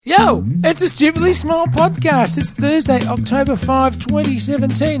Yo, it's a Stupidly Small podcast. It's Thursday, October 5,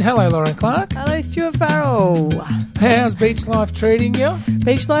 2017. Hello, Lorin Clark. Hello, Stew Farrell. How's beach life treating you?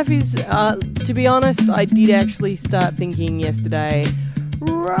 Beach life is, to be honest, I did actually start thinking yesterday,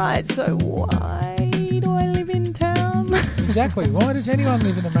 right, so why do I live in town? Exactly. Why does anyone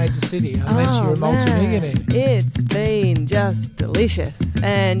live in a major city unless you're a multi-millionaire? It's been just delicious.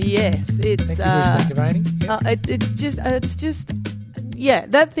 And yes, it's... Thank you, Bruce McAvaney. Yep. It's just... Yeah,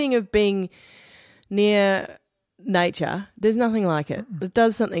 that thing of being near nature, there's nothing like it. It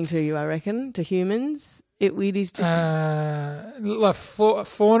does something to you, I reckon, to humans. It is just... Like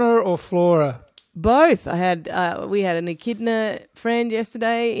fauna or flora? Both. We had an echidna friend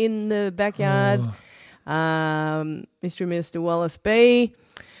yesterday in the backyard, Mr. and Mr. Wallace B.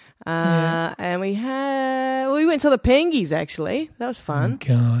 And we went to the penguins, actually. That was fun. Oh,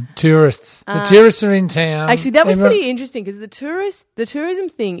 God. Tourists. The tourists are in town. Actually, that was pretty interesting because the tourism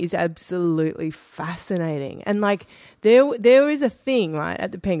thing is absolutely fascinating. And, like, there is a thing, right,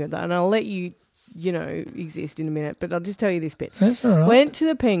 at the penguins, and I'll let you, exist in a minute, but I'll just tell you this bit. That's all right. Went to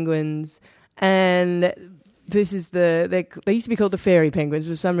the penguins, and this is they used to be called the fairy penguins.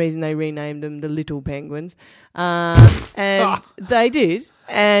 For some reason, they renamed them the little penguins. And they did.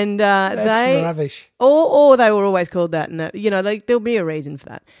 And that's rubbish. Or they were always called that. And there'll be a reason for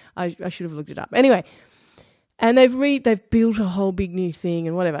that. I should have looked it up. Anyway, and they've built a whole big new thing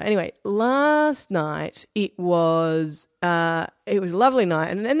and whatever. Anyway, last night it was a lovely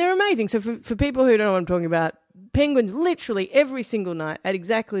night, and they're amazing. So for people who don't know what I'm talking about, penguins literally every single night at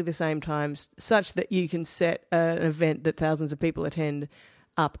exactly the same times, such that you can set an event that thousands of people attend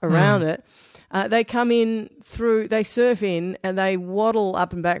up around it. They come in they surf in and they waddle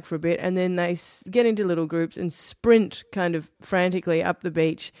up and back for a bit, and then they get into little groups and sprint kind of frantically up the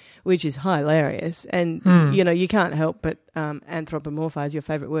beach, which is hilarious. And, you can't help but anthropomorphize, your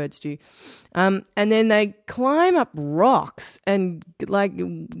favourite word, Stu. And then they climb up rocks and, like,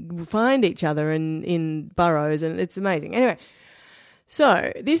 find each other in burrows, and it's amazing. Anyway,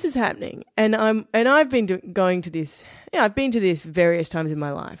 so this is happening, and I've been going to this. I've been to this various times in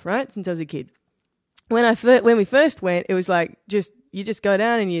my life, right, since I was a kid. When we first went, it was like you just go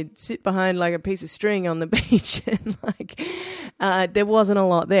down and you sit behind like a piece of string on the beach, and there wasn't a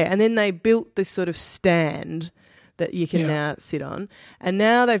lot there. And then they built this sort of stand that you can now sit on, and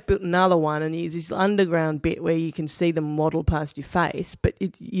now they've built another one, and there's this underground bit where you can see them waddle past your face, but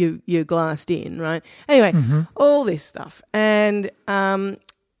you're glassed in, right? Anyway, all this stuff, and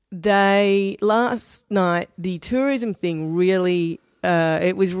last night the tourism thing really.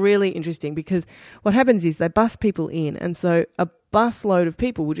 It was really interesting because what happens is they bus people in, and so a busload of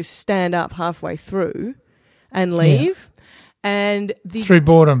people will just stand up halfway through and leave. And through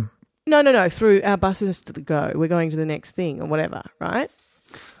boredom? No, through our buses to go. We're going to the next thing or whatever, right?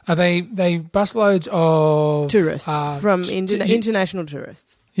 Are they busloads of... Tourists, from international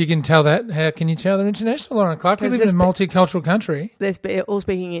tourists. You can tell that. How can you tell they're international, Lorin Clark? We live in a multicultural country. They're all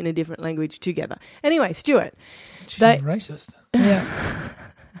speaking in a different language together. Anyway, Stuart. Racist. Yeah.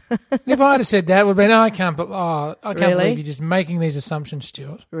 If I had said that, it would have been, I can't believe you're just making these assumptions,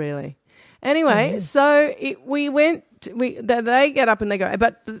 Stuart. Really? Anyway, so they get up and they go.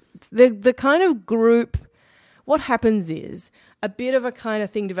 But the kind of group, what happens is a bit of a kind of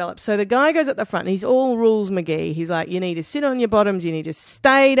thing develops. So the guy goes at the front and he's all rules McGee. He's like, you need to sit on your bottoms, you need to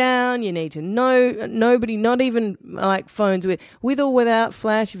stay down, you need to know nobody, not even like phones with or without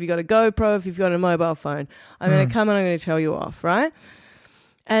flash. If you've got a GoPro, if you've got a mobile phone, I'm going to come and I'm going to tell you off, right?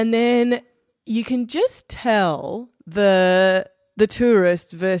 And then you can just tell the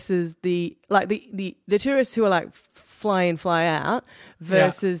tourists versus the tourists who are like fly in, fly out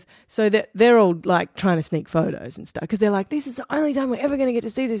versus so that they're all like trying to sneak photos and stuff because they're like, this is the only time we're ever going to get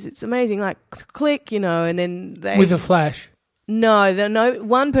to see this. It's amazing. Like click, and then they... With a flash? No,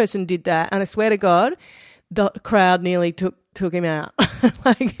 one person did that, and I swear to God, the crowd nearly took him out.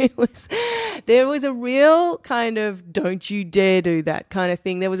 There was a real kind of don't you dare do that kind of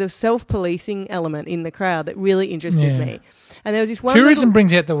thing. There was a self-policing element in the crowd that really interested me. And there was this one tourism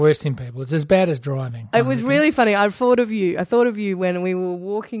brings out the worst in people. It's as bad as driving. It was really funny. I thought of you when we were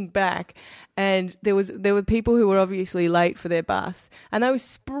walking back, and there were people who were obviously late for their bus, and they were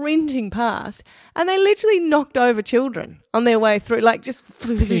sprinting past, and they literally knocked over children on their way through, like just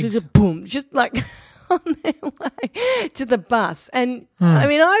boom, just like on their way to the bus. And I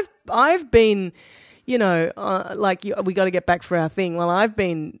mean, I've been, we got to get back for our thing. Well, I've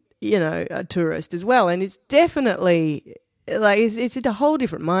been, a tourist as well, and it's definitely. Like it's a whole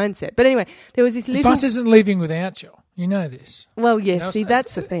different mindset. But anyway, there was this little... The bus isn't leaving without you. You know this. Well, yes. See,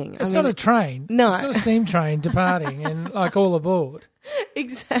 that's the thing. It's not a train. No. It's not a steam train departing and like all aboard.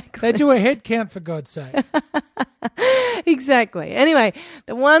 Exactly. They do a head count, for God's sake. Exactly. Anyway,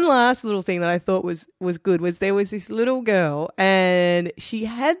 the one last little thing that I thought was good was there was this little girl and she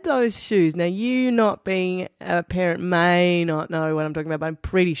had those shoes. Now, you not being a parent may not know what I'm talking about, but I'm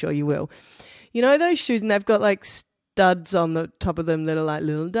pretty sure you will. You know those shoes, and they've got like studs on the top of them that are like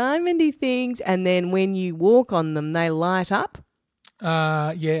little diamondy things, and then when you walk on them, they light up?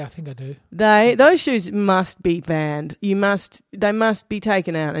 Yeah, I think I do. Those shoes must be banned. They must be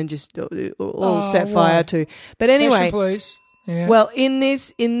taken out and just all set fire to. But anyway, Fashion police. Yeah. Well, in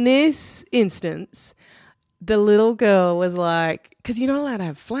this instance, the little girl was like, because you're not allowed to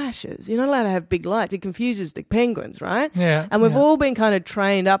have flashes, you're not allowed to have big lights. It confuses the penguins, right? Yeah. And we've all been kind of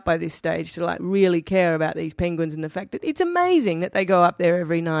trained up by this stage to like really care about these penguins and the fact that it's amazing that they go up there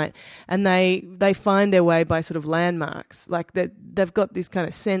every night and they find their way by sort of landmarks, like that they've got this kind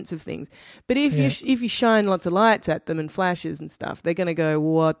of sense of things. But if you shine lots of lights at them and flashes and stuff, they're going to go,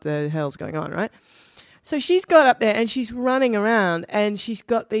 what the hell's going on, right? So she's got up there and she's running around and she's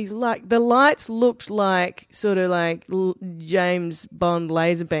got these the lights looked like sort of like James Bond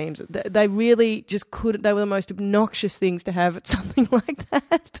laser beams. They really just couldn't. They were the most obnoxious things to have at something like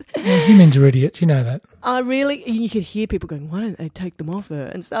that. Well, humans are idiots, you know that. You could hear people going, "Why don't they take them off her?"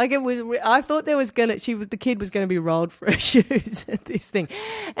 And so like it was. I thought there was the kid was going to be rolled for her shoes at this thing.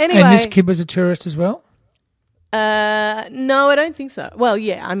 Anyway, and this kid was a tourist as well. No, I don't think so. Well,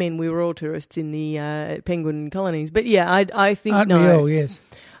 yeah, I mean, we were all tourists in the penguin colonies, but yeah, I think Aren't no. we all? Yes.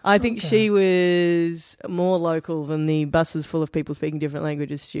 I think she was more local than the buses full of people speaking different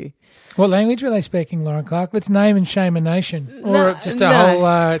languages, Stu. What language were they speaking, Lorin Clark? Let's name and shame a nation or just a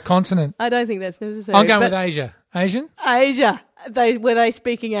whole continent. I don't think that's necessary. I'm going with Asia. Asian? Asia. Were they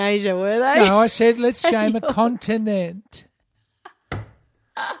speaking Asia, were they? No, I said let's shame a continent.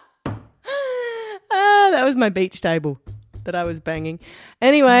 That was my beach table that I was banging.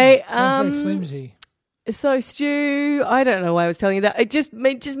 Anyway, sounds very flimsy. So Stu, I don't know why I was telling you that. It just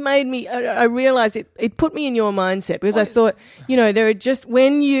made me. I realised it put me in your mindset because I thought, there are just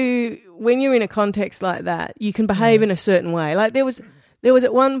when you're in a context like that, you can behave in a certain way. Like there was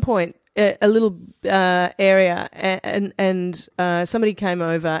at one point a little area and somebody came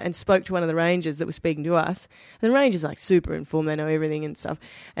over and spoke to one of the rangers that was speaking to us. And the ranger's like super informed, they know everything and stuff.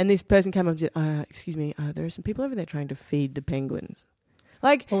 And this person came up and said, excuse me, there are some people over there trying to feed the penguins.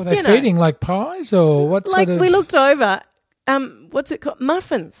 Like, what were they feeding, like pies or what sort of? Like we looked over, what's it called?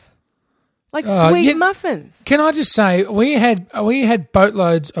 Muffins. Like sweet muffins. Can I just say, we had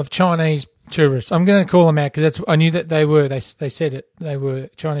boatloads of Chinese tourists. I'm going to call them out because I knew that they were. They said it. They were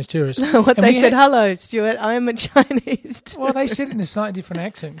Chinese tourists. Hello, Stuart. I am a Chinese tourist. Well, they said it in a slightly different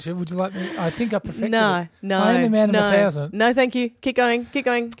accent. So would you like me? I think I perfected it. No. I am the man of 1,000. No, thank you. Keep going.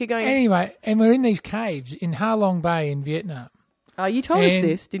 Anyway, and we're in these caves in Ha Long Bay in Vietnam. Oh, you told us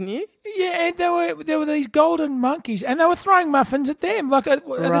this, didn't you? Yeah, and there were these golden monkeys, and they were throwing muffins at them. Like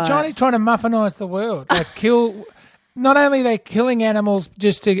the Chinese trying to muffinise the world, like kill. Not only are they killing animals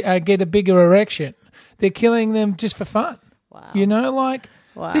just to get a bigger erection, they're killing them just for fun. Wow.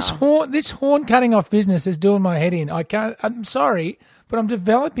 Wow. This horn cutting off business is doing my head in. I'm sorry, but I'm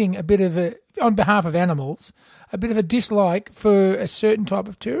developing a bit of on behalf of animals, a bit of a dislike for a certain type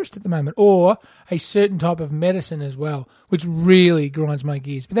of tourist at the moment, or a certain type of medicine as well, which really grinds my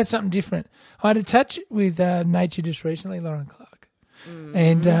gears. But that's something different. I had a touch with nature just recently, Lorin Clark.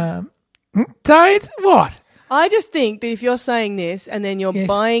 And Dave, what? I just think that if you're saying this and then you're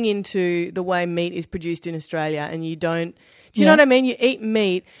buying into the way meat is produced in Australia and you don't, do you know what I mean? You eat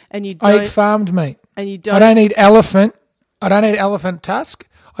meat and you don't. I eat farmed meat. And you don't. I don't eat elephant. I don't eat elephant tusk.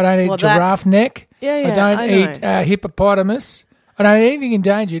 I don't eat giraffe neck. I don't eat hippopotamus. I don't eat anything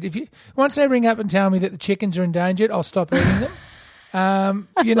endangered. Once they ring up and tell me that the chickens are endangered, I'll stop eating them. I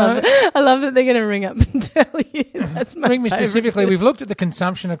love that they're going to ring up and tell you. That's my Ring me favourite specifically. food. We've looked at the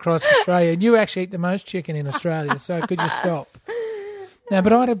consumption across Australia, and you actually eat the most chicken in Australia. So could you stop? Now,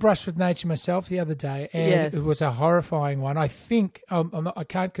 but I had a brush with nature myself the other day, and it was a horrifying one. I think I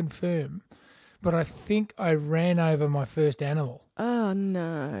can't confirm, but I think I ran over my first animal. Oh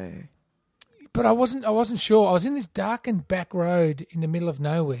no! But I wasn't sure. I was in this darkened back road in the middle of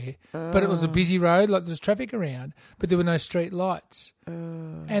nowhere, but it was a busy road, like there was traffic around, but there were no street lights.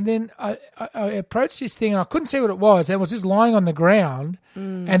 And then I approached this thing, and I couldn't see what it was. It was just lying on the ground,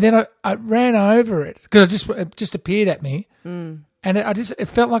 and then I ran over it because it just appeared at me, and it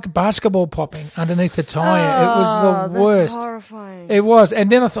felt like a basketball popping underneath the tyre. It was the worst. That's horrifying. It was,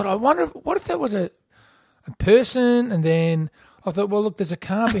 and then I thought, I wonder what if that was a person, and then I thought, well, look, there's a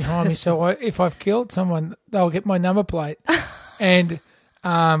car behind me, so if I've killed someone, they'll get my number plate and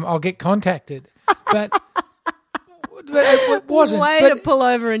I'll get contacted. But it wasn't. Way but, to pull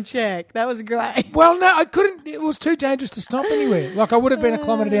over and check. That was great. Well, no, I couldn't. It was too dangerous to stop anywhere. Like I would have been a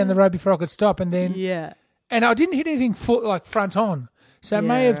kilometre down the road before I could stop, and then and I didn't hit anything front on, so it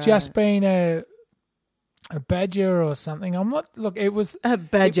may have just been a badger or something. I'm not. Look, it was a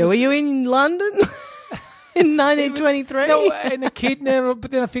badger. Were you in London? In 1923? No, and a kid never.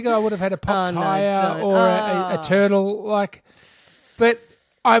 But then I figured I would have had a pop tyre or a turtle. Like, but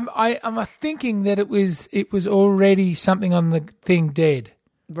I'm thinking that it was already something on the thing dead.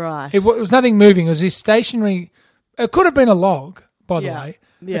 Right. It was nothing moving. It was this stationary. It could have been a log, by the way.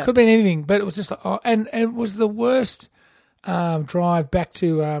 Yeah. It could have been anything, but it was just like, and it was the worst drive back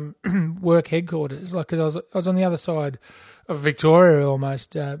to work headquarters. Like, because I was on the other side of Victoria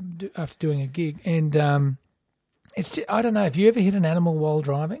almost after doing a gig, and it's just, I don't know. Have you ever hit an animal while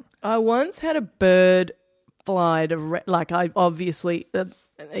driving? I once had a bird fly like I obviously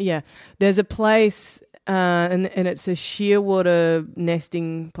there's a place and it's a shearwater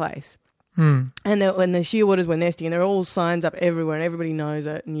nesting place. And when the shearwaters were nesting, and there are all signs up everywhere, and everybody knows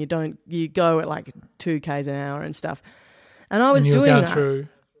it, and you go at like 2 k's an hour and stuff. And I was doing that. Through.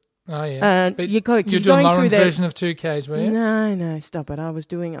 Oh yeah, but you're doing Lorin's version of 2 k's, were you? No, stop it. I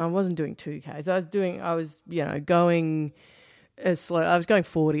wasn't doing 2 k's. I was going as slow. I was going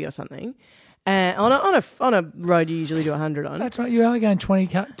 40 or something. On a road you usually do 100 on. That's right. You're only going 20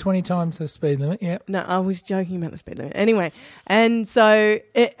 times the speed limit. Yeah. No, I was joking about the speed limit. Anyway, and so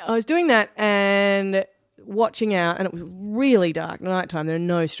I was doing that and watching out, and it was really dark nighttime. There are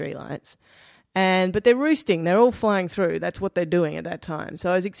no streetlights. But they're roosting. They're all flying through. That's what they're doing at that time.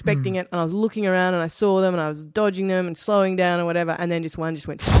 So I was expecting it, and I was looking around, and I saw them, and I was dodging them and slowing down or whatever, and then one just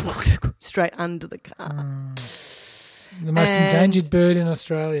went straight under the car. The most endangered bird in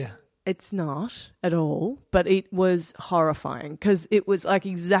Australia. It's not at all, but it was horrifying because it was like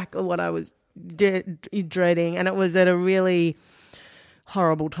exactly what I was dreading, and it was at a really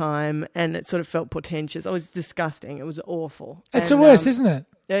horrible time, and it sort of felt portentous. It was disgusting. It was awful. It's the worst, isn't it?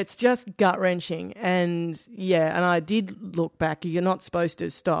 It's just gut-wrenching, and I did look back. You're not supposed to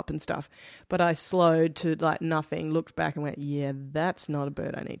stop and stuff, but I slowed to like nothing, looked back and went, that's not a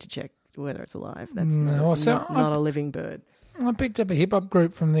bird. I need to check whether it's alive. That's not a living bird. I picked up a hip-hop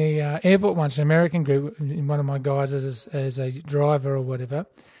group from the airport once, an American group, in one of my guys as a driver or whatever.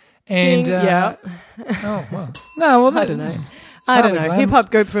 And oh well, no, well, I don't know. I don't know. Hip hop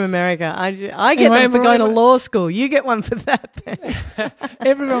group from America. I get them for going to law school. You get one for that.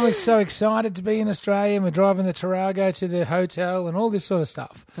 Everyone was so excited to be in Australia, and we're driving the Tarago to the hotel and all this sort of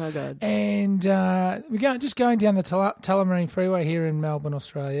stuff. Oh God! And we're going down the Tullamarine Freeway here in Melbourne,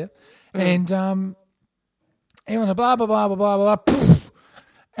 Australia, and everyone's like blah blah blah blah blah blah,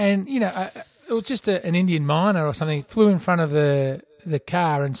 and it was just an Indian miner or something flew in front of the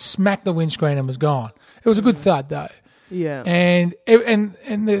car and smacked the windscreen and was gone. It was a good thud though. Yeah. And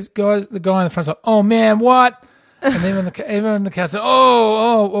the guy in the front's like, oh man, what? And then everyone in the car said,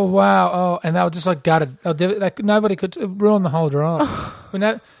 oh wow, oh, and they were just like gutted. Nobody could ruin the whole drive.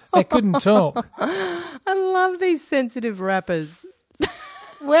 They couldn't talk. I love these sensitive rappers.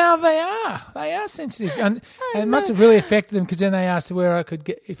 Well, they are sensitive, and it must have really affected them because then they asked if I could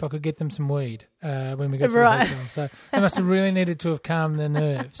get them some weed when we got to the hotel. So they must have really needed to have calmed their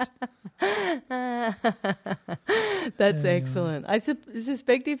nerves. That's excellent. I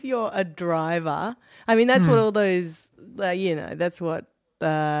suspect if you're a driver, I mean that's what all those that's what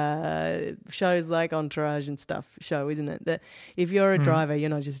shows like Entourage and stuff show, isn't it? That if you're a driver, you're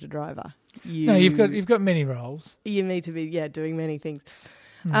not just a driver. You've got many roles. You need to be doing many things.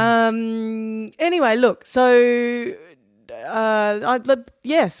 Anyway, look, so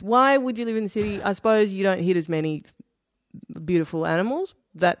yes, why would you live in the city? I suppose you don't hit as many beautiful animals.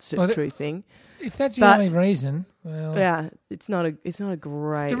 That's a true thing. If that's the only reason, well, it's not a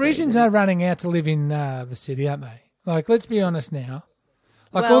great. The reasons are running out to live in the city, aren't they? Like, let's be honest now.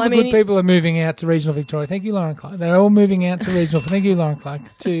 Like good people are moving out to regional Victoria. Thank you, Lorin Clark. They're all moving out to regional. Thank you, Lorin Clark.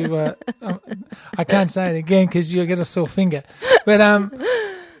 I can't say it again because you'll get a sore finger. But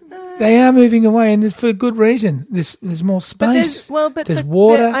they are moving away, and it's for a good reason. There's more space. There's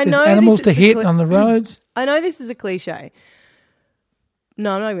water. There's animals to hit on the roads. I know this is a cliche.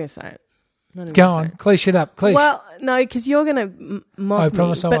 No, I'm not going to say it. Go on, cliche it up, cliche. Well, no, because you're going to mock I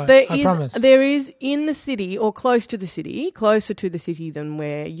promise me. I But promise. there is in the city or close to the city, closer to the city than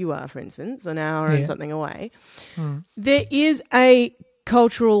where you are, for instance, an hour and something away. There is a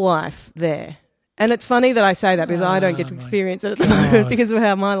cultural life there. And it's funny that I say that because I don't get to experience it at the moment because of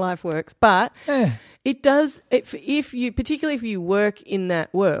how my life works. But it does, particularly if you work in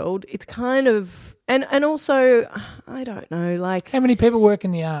that world, it's kind of, and also, I don't know, like. How many people work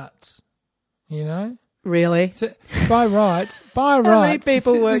in the arts? You know? Really? So by rights, How many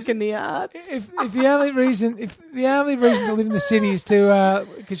people work in the arts? If the only reason to live in the city is to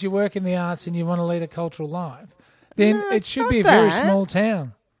because you work in the arts and you want to lead a cultural life, then No, it should not be a very that. small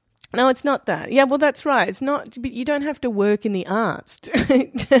town. No, it's not that. Yeah, well, that's right. It's not. But you don't have to work in the arts to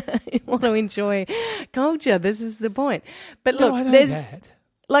want to enjoy culture. This is the point. But look, No, I know there's that.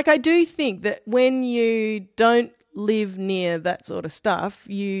 like I do think that when you don't live near that sort of stuff,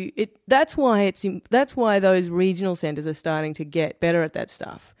 that's why those regional centres are starting to get better at that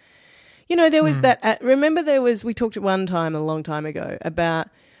stuff. You know, there was we talked at one time a long time ago about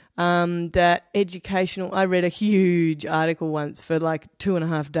that educational. I read a huge article once for like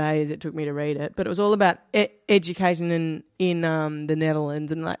 2.5 days. It took me to read it, but it was all about education in the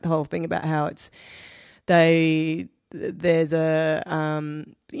Netherlands and like the whole thing about how there's a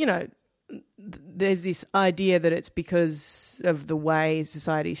there's this idea that it's because of the way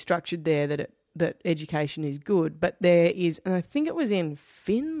society is structured there that education is good, but there is, and I think it was in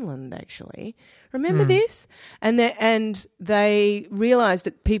Finland actually. Remember this? And they realised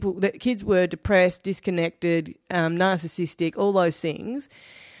that kids were depressed, disconnected, narcissistic, all those things.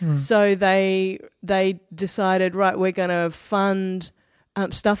 So they decided, right, we're going to fund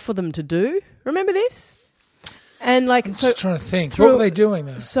stuff for them to do. Remember this? And like, I'm just trying to think. What were they doing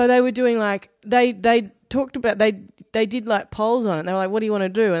though? So they were doing like they talked about they did like polls on it. They were like, "What do you want to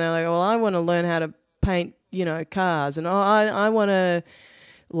do?" And they're like, "Well, I want to learn how to paint, cars, and I want to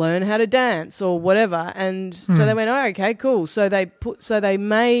learn how to dance or whatever." And so they went, "Oh, okay, cool." So they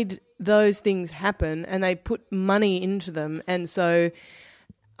made those things happen, and they put money into them. And so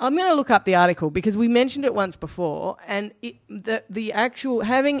I'm going to look up the article because we mentioned it once before, and the actual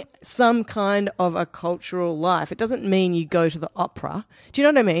having some kind of a cultural life, it doesn't mean you go to the opera. Do you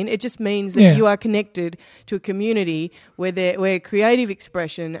know what I mean? It just means that you are connected to a community where creative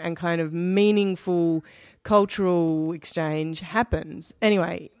expression and kind of meaningful cultural exchange happens.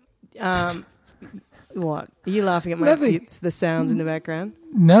 Anyway, what? Are you laughing at the sounds in the background?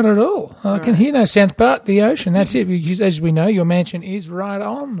 Not at all. I can hear no sounds but the ocean. That's it. Because, as we know, your mansion is right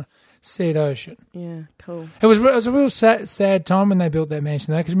on said ocean. Yeah, cool. It was a real sad time when they built that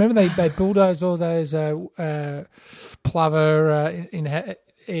mansion, though, because remember they bulldozed all those plover in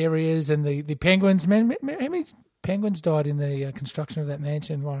areas and the penguins. Man, how many penguins died in the construction of that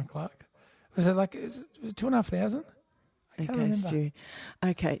mansion, Warren Clark? Was it 2,500? Okay, Stu.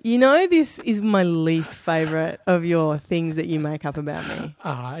 Okay. You know, this is my least favourite of your things that you make up about me.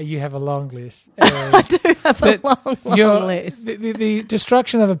 You have a long list. I do have a long list. The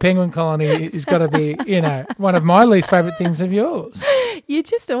destruction of a penguin colony is got to be, one of my least favourite things of yours. You're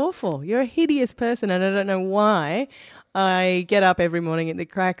just awful. You're a hideous person, and I don't know why I get up every morning at the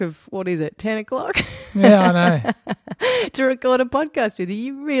crack of, 10 o'clock? Yeah, I know. To record a podcast with you.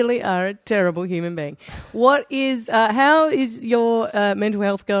 You really are a terrible human being. How is your mental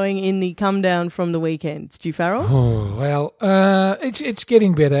health going in the come down from the weekend, Stew Farrell? Oh, well, it's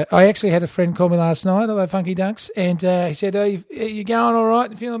getting better. I actually had a friend call me last night, hello Funky Dunks, and he said, you going all right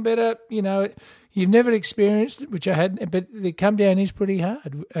and feeling better? You've never experienced it, which I hadn't, but the come down is pretty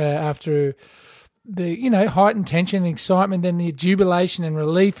hard after the heightened tension and excitement, then the jubilation and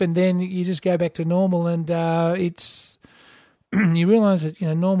relief, and then you just go back to normal, and it's you realise that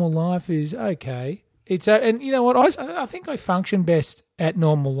normal life is okay. It's and you know what, I think I function best at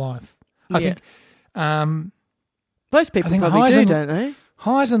normal life. I think most people probably do, don't they?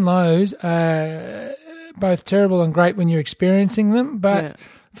 Highs and lows are both terrible and great when you're experiencing them, but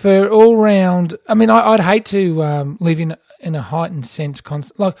for all round, I mean, I'd hate to live in a heightened sense.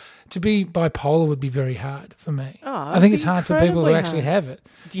 Like, to be bipolar would be very hard for me. I think it's hard for people who actually have it.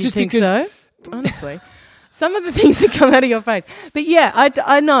 Do you think so? Honestly. Some of the things that come out of your face. But yeah,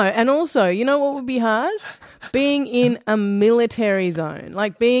 I know. And also, you know what would be hard? Being in a military zone.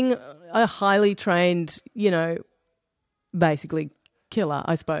 Like being a highly trained, basically killer,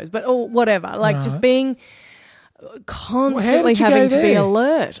 I suppose. But or whatever. Like just being constantly having to be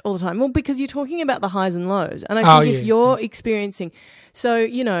alert all the time. Well, because you're talking about the highs and lows. And I think if you're experiencing... So,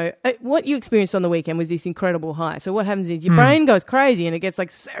 what you experienced on the weekend was this incredible high. So what happens is your brain goes crazy and it gets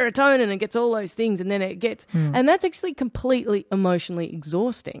like serotonin and gets all those things, and then it gets... And that's actually completely emotionally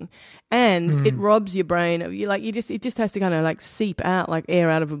exhausting. And it robs your brain of... it just has to kind of like seep out like air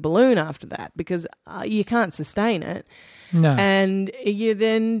out of a balloon after that, because you can't sustain it. No. And you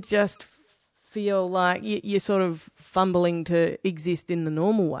then just feel like you're sort of fumbling to exist in the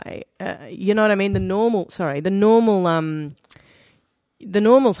normal way. You know what I mean? The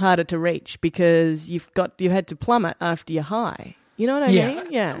normal's harder to reach because you've had to plummet after your high. You know what I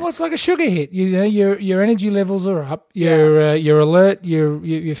mean? Yeah. Well, it's like a sugar hit. You know, your energy levels are up. You're alert.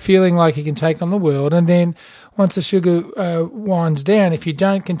 You're feeling like you can take on the world. And then once the sugar winds down, if you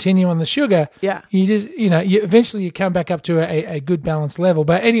don't continue on the sugar, you just eventually you come back up to a good balanced level.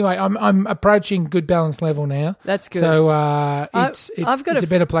 But anyway, I'm approaching good balanced level now. That's good. So it's a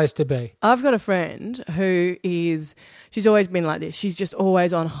better place to be. I've got a friend who is. She's always been like this. She's just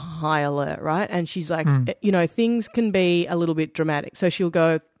always on high alert, right? And she's like, things can be a little bit dramatic. So he'll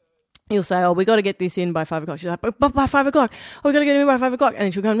say, we got to get this in by 5 o'clock. She's like, but by 5 o'clock, we got to get it in by 5 o'clock. And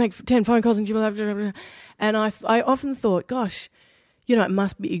then she'll go and make 10 phone calls and she'll have to. And I often thought, gosh, it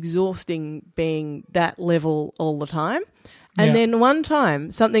must be exhausting being that level all the time. And then one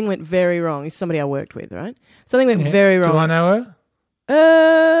time, something went very wrong. It's somebody I worked with, right? Something went very wrong. Do I know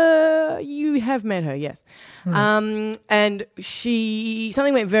her? You have met her, yes. And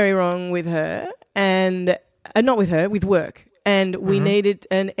something went very wrong with her, and not with her, with work. And we needed,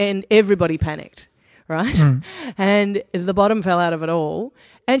 and everybody panicked, right? And the bottom fell out of it all.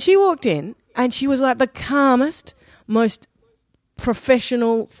 And she walked in, and she was like the calmest, most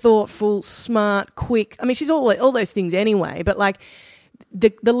professional, thoughtful, smart, quick. I mean, she's all those things anyway, but like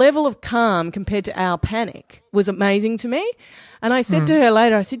the level of calm compared to our panic was amazing to me. And I said to her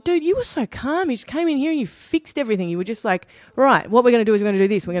later, I said, dude, you were so calm. You just came in here and you fixed everything. You were just like, right, what we're going to do is we're going to do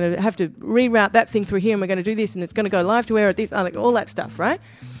this. We're going to have to reroute that thing through here and we're going to do this and it's going to go live to where at this, like all that stuff, right?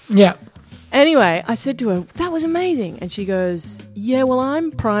 Yeah. Anyway, I said to her, that was amazing. And she goes, yeah, well,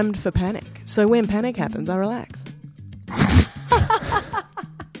 I'm primed for panic. So when panic happens, I relax.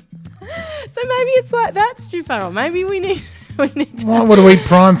 So maybe it's like that, Stew Farrell. Maybe we need to... What are we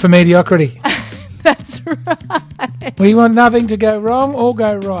primed for mediocrity? That's right. We want nothing to go wrong or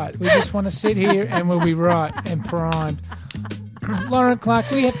go right. We just want to sit here and we'll be right and primed. Lorin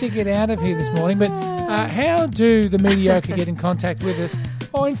Clark, we have to get out of here this morning, but how do the mediocre get in contact with us?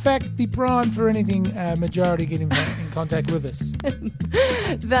 Or, in fact, the prime for anything majority get in contact with us?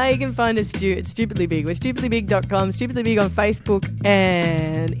 They can find us, Stu, at Stupidly Big. We're stupidlybig.com, Stupidly Big on Facebook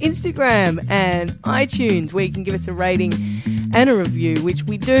and Instagram and iTunes, where you can give us a rating and a review, which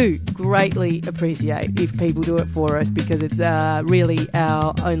we do greatly appreciate if people do it for us, because it's really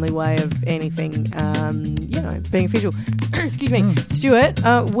our only way of anything, being official. Excuse me. Stuart,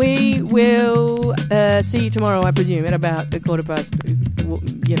 we will see you tomorrow, I presume, at about 12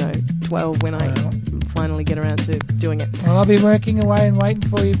 when I finally get around to doing it. Well, I'll be working away and waiting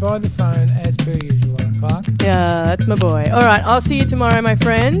for you by the phone as per usual, Clark. Yeah, that's my boy. All right, I'll see you tomorrow, my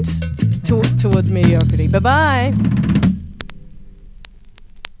friend, towards mediocrity. Bye-bye.